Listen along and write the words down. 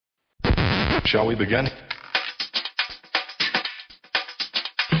Shall we begin?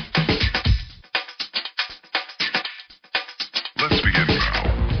 Let's begin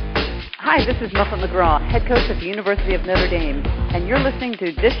now. Hi, this is Muffet McGraw, head coach at the University of Notre Dame, and you're listening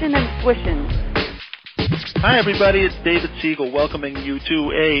to Dishin Swishin. Hi, everybody. It's David Siegel welcoming you to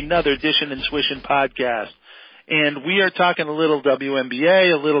another Dishin Swishin podcast. And we are talking a little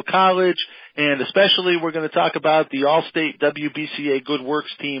WNBA, a little college, and especially we're going to talk about the Allstate WBCA Good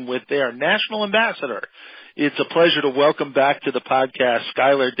Works team with their national ambassador. It's a pleasure to welcome back to the podcast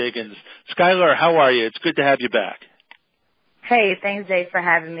Skylar Diggins. Skylar, how are you? It's good to have you back. Hey, thanks, Dave, for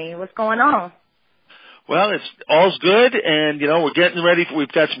having me. What's going on? Well, it's all's good, and, you know, we're getting ready.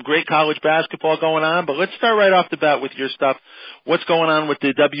 We've got some great college basketball going on, but let's start right off the bat with your stuff. What's going on with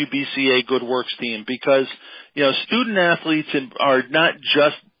the WBCA Good Works team? Because, you know, student athletes are not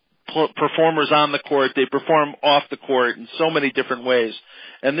just performers on the court. They perform off the court in so many different ways.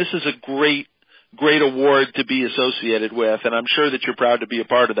 And this is a great award to be associated with, and I'm sure that you're proud to be a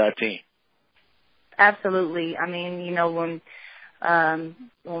part of that team. Absolutely. I mean, you know, when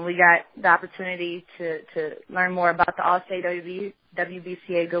we got the opportunity to learn more about the Allstate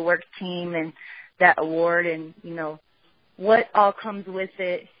WBCA Good Works team and that award and, you know, what all comes with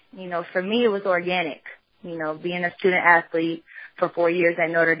it, you know, for me it was organic. You know, being a student athlete for 4 years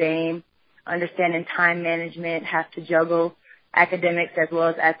at Notre Dame, understanding time management, have to juggle academics as well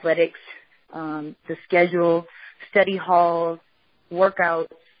as athletics, the schedule, study halls, workouts,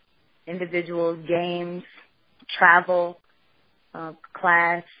 individuals, games, travel,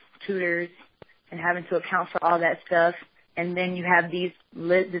 class, tutors, and having to account for all that stuff. And then you have this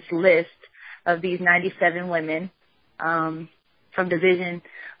list of these 97 women from Division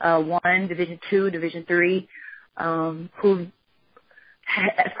 1, Division 2, Division 3, who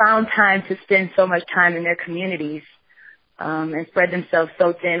found time to spend so much time in their communities and spread themselves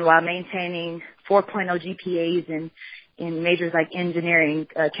so thin while maintaining 4.0 GPAs in majors like engineering,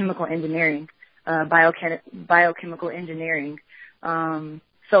 chemical engineering, biochemical engineering.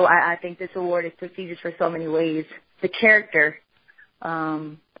 So I think this award is prestigious for so many ways. The character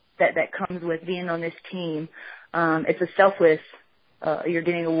that comes with being on this team, it's a selfless, you're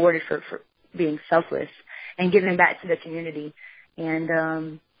getting awarded for being selfless and giving back to the community.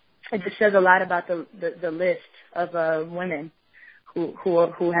 And it just says a lot about the list of women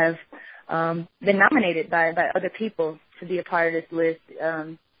who have been nominated by other people to be a part of this list.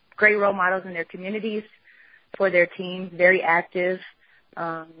 Great role models in their communities for their teams, very active,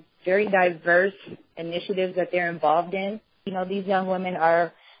 very diverse initiatives that they're involved in. You know, these young women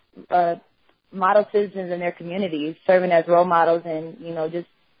are model citizens in their communities, serving as role models and, you know, just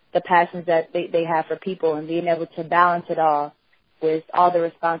the passions that they have for people and being able to balance it all with all the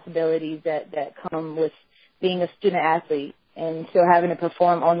responsibilities that come with being a student athlete and still having to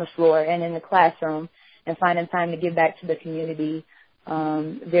perform on the floor and in the classroom and finding time to give back to the community.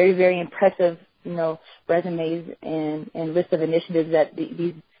 Very, very impressive, you know, resumes and list of initiatives that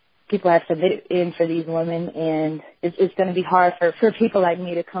these people have submitted in for these women. And it's going to be hard for people like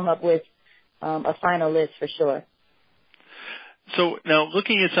me to come up with a final list for sure. So now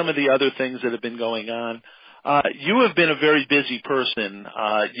looking at some of the other things that have been going on, you have been a very busy person.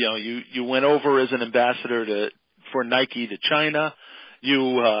 You know, you went over as an ambassador for Nike to China.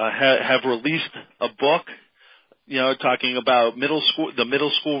 You have released a book, you know, talking about the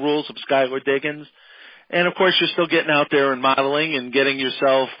middle school rules of Skylar Diggins. And, of course, you're still getting out there and modeling and getting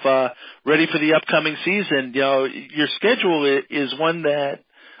yourself ready for the upcoming season. You know, your schedule is one that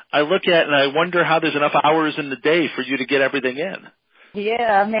I look at and I wonder how there's enough hours in the day for you to get everything in.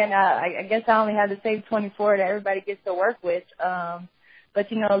 Yeah, man, I guess I only have the same 24 that everybody gets to work with. But,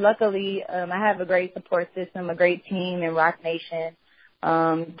 you know, luckily I have a great support system, a great team in Rock Nation.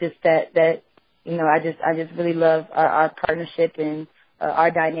 Just that, you know, I just really love our partnership and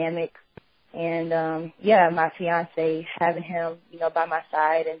our dynamic. And, yeah, my fiancé, having him, you know, by my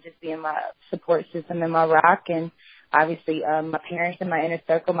side and just being my support system and my rock. And obviously my parents in my inner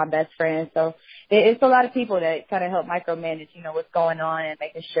circle, my best friends. So it's a lot of people that kind of help micromanage, you know, what's going on and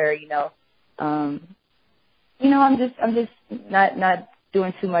making sure, you know, I'm just not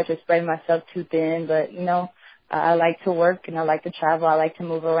doing too much or spreading myself too thin. But, you know, I like to work and I like to travel. I like to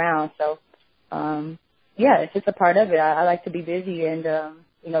move around. So, yeah, it's just a part of it. I like to be busy and,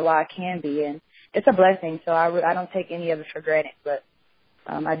 you know, while I can be. And it's a blessing. So I don't take any of it for granted. But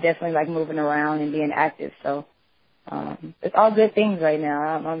I definitely like moving around and being active. So it's all good things right now.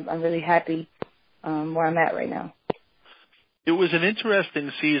 I'm really happy where I'm at right now. It was an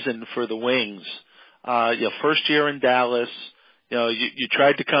interesting season for the Wings. Your first year in Dallas. You know, you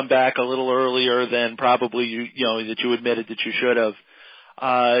tried to come back a little earlier than probably you admitted that you should have.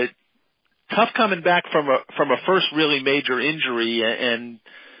 tough coming back from a first really major injury and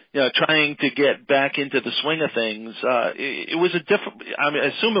trying to get back into the swing of things. It was I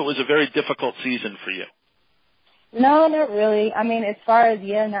assume it was a very difficult season for you. No, not really. I mean, as far as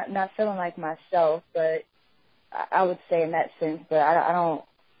not feeling like myself, but I would say in that sense. But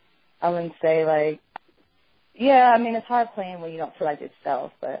I wouldn't say like, yeah. I mean, it's hard playing when you don't feel like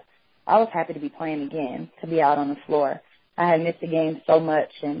yourself. But I was happy to be playing again, to be out on the floor. I had missed the game so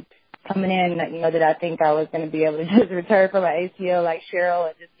much, and coming in, that I think I was going to be able to just return from my ACL like Cheryl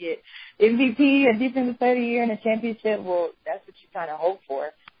and just get MVP and Defensive Player of the Year and a championship. Well, that's what you kind of hope for.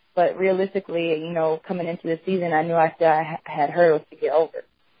 But realistically, coming into the season, I knew I still had hurdles to get over.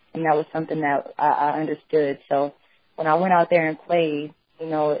 And that was something that I understood. So when I went out there and played,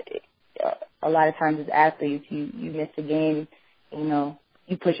 a lot of times as athletes, you miss a game,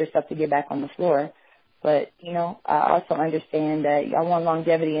 you push yourself to get back on the floor. But, I also understand that I want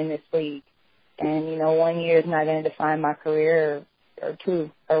longevity in this league. And, 1 year is not going to define my career or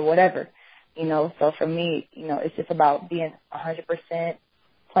two or whatever, So for me, it's just about being 100%,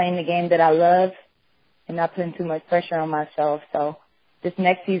 playing the game that I love and not putting too much pressure on myself. So this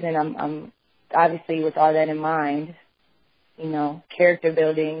next season, I'm obviously with all that in mind, character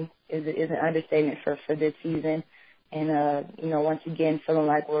building is an understatement for this season. And, once again, feeling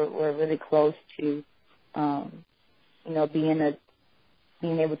like we're really close to,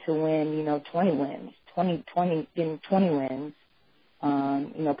 being able to win, 20 wins, getting 20 wins,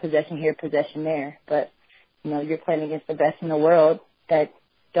 possession here, possession there. But, you're playing against the best in the world that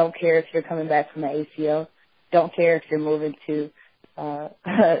don't care if you're coming back from an ACL, don't care if you're moving to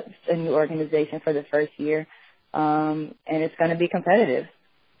a new organization for the first year, and it's going to be competitive.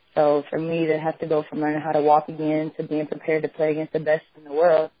 So for me to have to go from learning how to walk again to being prepared to play against the best in the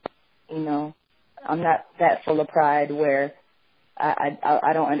world, I'm not that full of pride where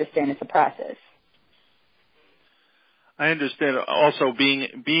I don't understand it's a process. I understand. Also,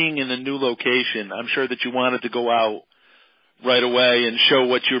 being in a new location, I'm sure that you wanted to go out right away and show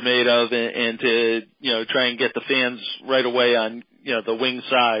what you're made of, and to try and get the fans right away on the wing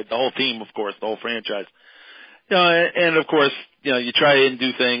side, the whole team, of course, the whole franchise. And of course, you try and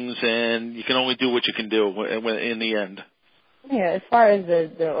do things, and you can only do what you can do in the end. Yeah, as far as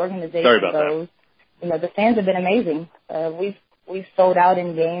the organization goes, the fans have been amazing. We've sold out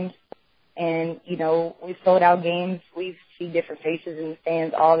in games, and we've sold out games. We see different faces in the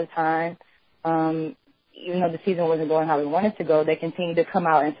stands all the time. Even though the season wasn't going how we wanted to go, they continue to come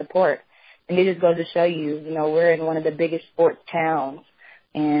out and support. And it just goes to show you, we're in one of the biggest sports towns,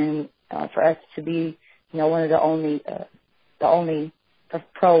 and for us to be, one of the only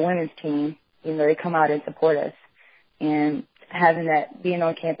pro women's team, they come out and support us. And having that, being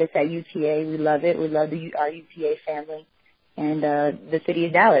on campus at UTA, we love it. We love our UTA family and the city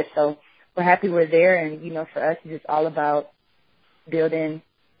of Dallas. So we're happy we're there. And, for us, it's just all about building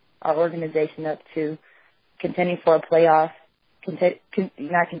our organization up to contending for a playoff,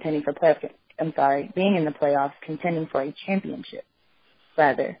 not contending for playoffs, being in the playoffs, contending for a championship,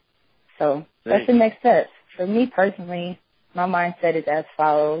 rather. So that's the next step. For me personally, my mindset is as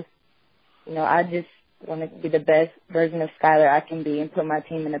follows. I just want to be the best version of Skylar I can be and put my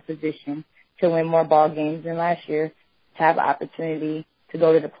team in a position to win more ball games than last year, to have an opportunity to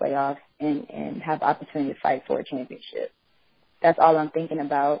go to the playoffs and have the opportunity to fight for a championship. That's all I'm thinking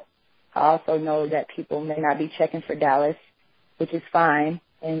about. I also know that people may not be checking for Dallas, which is fine,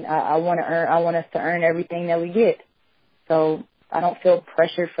 and I want us to earn everything that we get. So I don't feel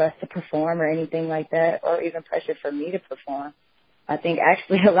pressure for us to perform or anything like that, or even pressure for me to perform. I think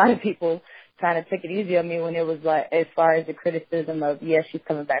actually a lot of people kind of took it easy on me when it was like, as far as the criticism of, yes, she's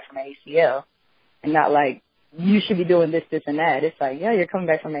coming back from an ACL, and not like, you should be doing this, this, and that. It's like, yeah, you're coming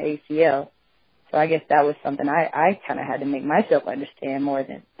back from an ACL. So I guess that was something I kind of had to make myself understand more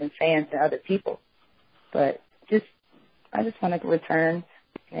than fans and other people. But I just want to return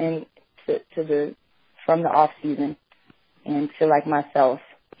and from the off season and feel like myself,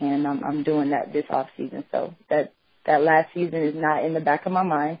 and I'm doing that this off season. So that last season is not in the back of my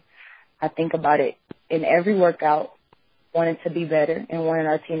mind. I think about it in every workout, wanting to be better and wanting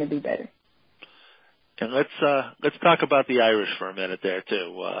our team to be better. And let's talk about the Irish for a minute there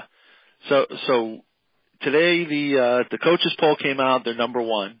too. So today the coaches poll came out. They're number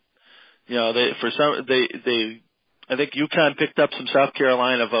one. I think UConn picked up some South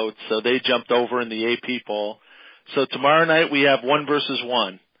Carolina votes, so they jumped over in the AP poll. So tomorrow night we have 1 versus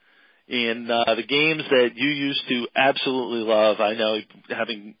 1 in the games that you used to absolutely love. I know,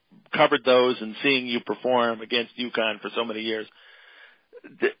 having covered those and seeing you perform against UConn for so many years.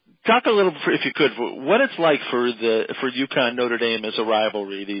 Talk a little, if you could, what it's like for UConn-Notre Dame as a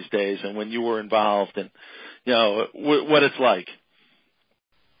rivalry these days, and when you were involved, and what it's like.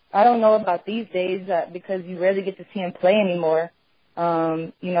 I don't know about these days because you rarely get to see him play anymore.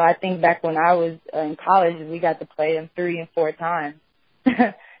 I think back when I was in college, we got to play him 3 and 4 times,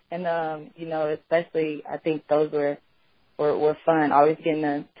 and especially I think those were fun. Always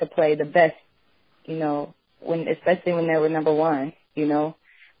getting to play the best, especially when they were number one.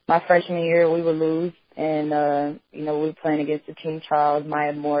 My freshman year we would lose, and we were playing against the Team Charles,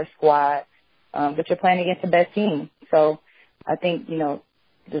 Maya Moore squad, but you're playing against the best team. So I think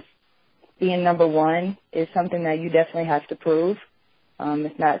just being number one is something that you definitely have to prove.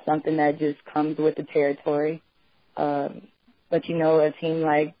 It's not something that just comes with the territory. But a team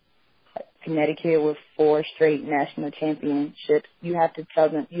like Connecticut with 4 straight national championships, you have to show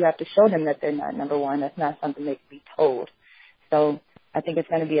them that they're not number one. That's not something they can be told. So I think it's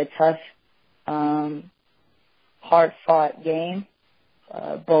going to be a tough, hard-fought game.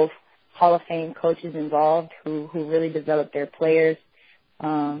 Both Hall of Fame coaches involved who really develop their players.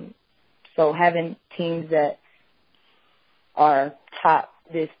 So having teams that are top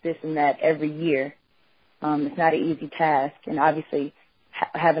this and that every year, it's not an easy task. And obviously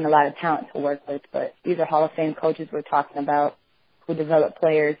having a lot of talent to work with. But these are Hall of Fame coaches we're talking about who develop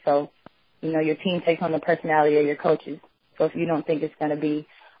players. So, your team takes on the personality of your coaches. So if you don't think it's going to be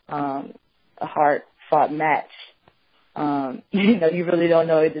a hard-fought match, you really don't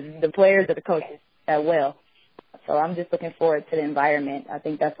know the players or the coaches that well. So I'm just looking forward to the environment. I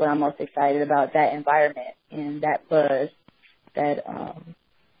think that's what I'm most excited about, that environment and that buzz that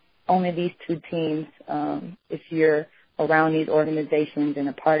only these 2 teams, if you're around these organizations and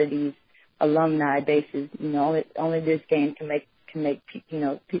a part of these alumni bases, only this game can make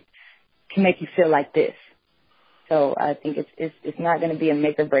you feel like this. So I think it's not going to be a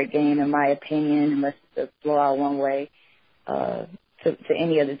make or break game, in my opinion, unless it's a blowout one way to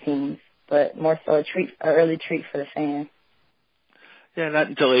any of the teams. But more so an early treat for the fans. Yeah, not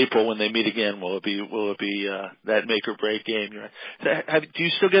until April when they meet again will it be that make or break game. Do you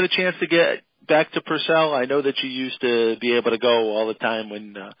still get a chance to get back to Purcell? I know that you used to be able to go all the time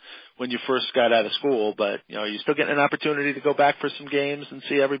when you first got out of school, but are you still getting an opportunity to go back for some games and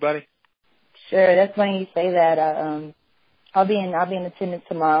see everybody? Sure, that's funny you say that. I'll be in attendance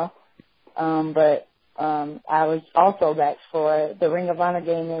tomorrow, but I was also back for the Ring of Honor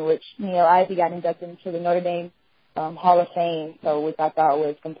game in which Niele Ivey got inducted into the Notre Dame Hall of Fame, which I thought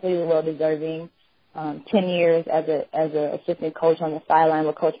was completely well deserving. 10 years as a assistant coach on the sideline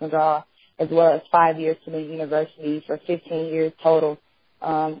with Coach McGraw, as well as 5 years to the university for 15 years total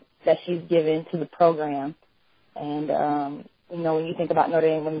that she's given to the program. And when you think about Notre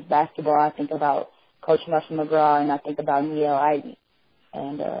Dame women's basketball, I think about Coach Marshall McGraw and I think about Niele Ivey.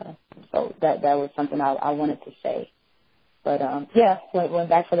 And so that was something I wanted to say. But went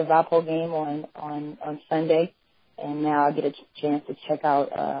back for the Valpo game on Sunday, and now I get a chance to check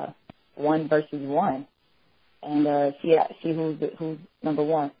out 1 versus 1 and see who's number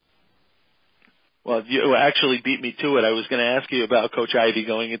one. Well, you actually beat me to it. I was going to ask you about Coach Ivey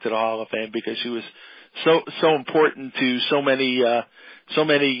going into the Hall of Fame because she was so important to so many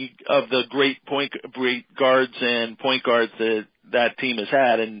of the great guards and point guards that team has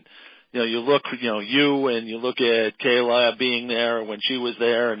had. And you look and you look at Kayla being there when she was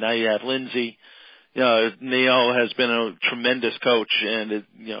there, and now you have Lindsay. Niele has been a tremendous coach, and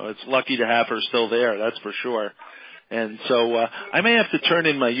it's lucky to have her still there. That's for sure. And so I may have to turn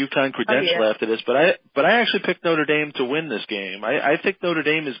in my UConn credential after this, but I actually picked Notre Dame to win this game. I think Notre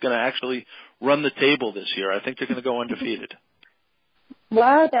Dame is going to actually run the table this year. I think they're going to go undefeated.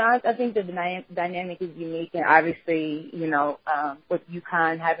 Well, I think the dynamic is unique, and obviously, with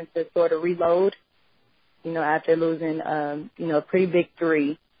UConn having to sort of reload, after losing, a pretty big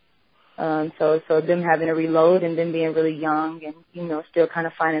 3. So them having to reload and them being really young and, still kind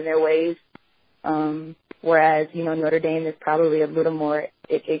of finding their ways. Whereas, Notre Dame is probably a little more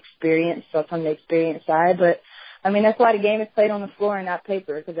experienced, so from the experience side. But, that's why the game is played on the floor and not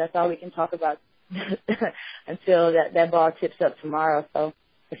paper, because that's all we can talk about until that ball tips up tomorrow. So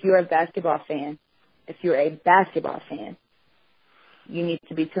if you're a basketball fan, you need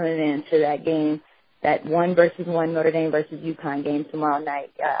to be tuning in to that game, that 1 versus 1 Notre Dame versus UConn game tomorrow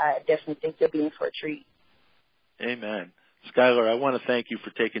night. I definitely think you'll be in for a treat. Amen. Skylar, I want to thank you for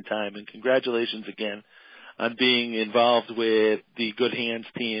taking time, and congratulations again on being involved with the Good Hands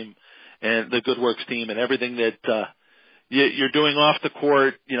team and the Good Works team and everything that you're doing off the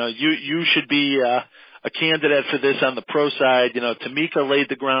court. You should be a candidate for this on the pro side. Tamika laid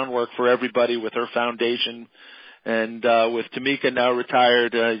the groundwork for everybody with her foundation And with Tamika now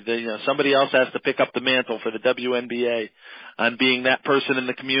retired, somebody else has to pick up the mantle for the WNBA on being that person in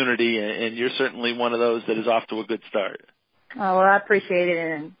the community, and you're certainly one of those that is off to a good start. Oh, well, I appreciate it,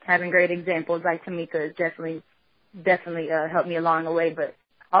 and having great examples like Tamika has definitely helped me along the way. But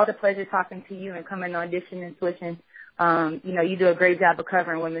all the pleasure talking to you and coming on Dishin and Swishin. You do a great job of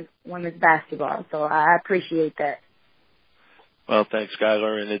covering women's basketball, so I appreciate that. Well, thanks,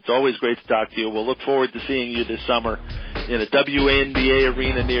 Skylar, and it's always great to talk to you. We'll look forward to seeing you this summer in a WNBA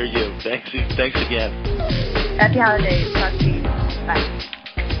arena near you. Thanks again. Happy holidays. Talk to you. Bye.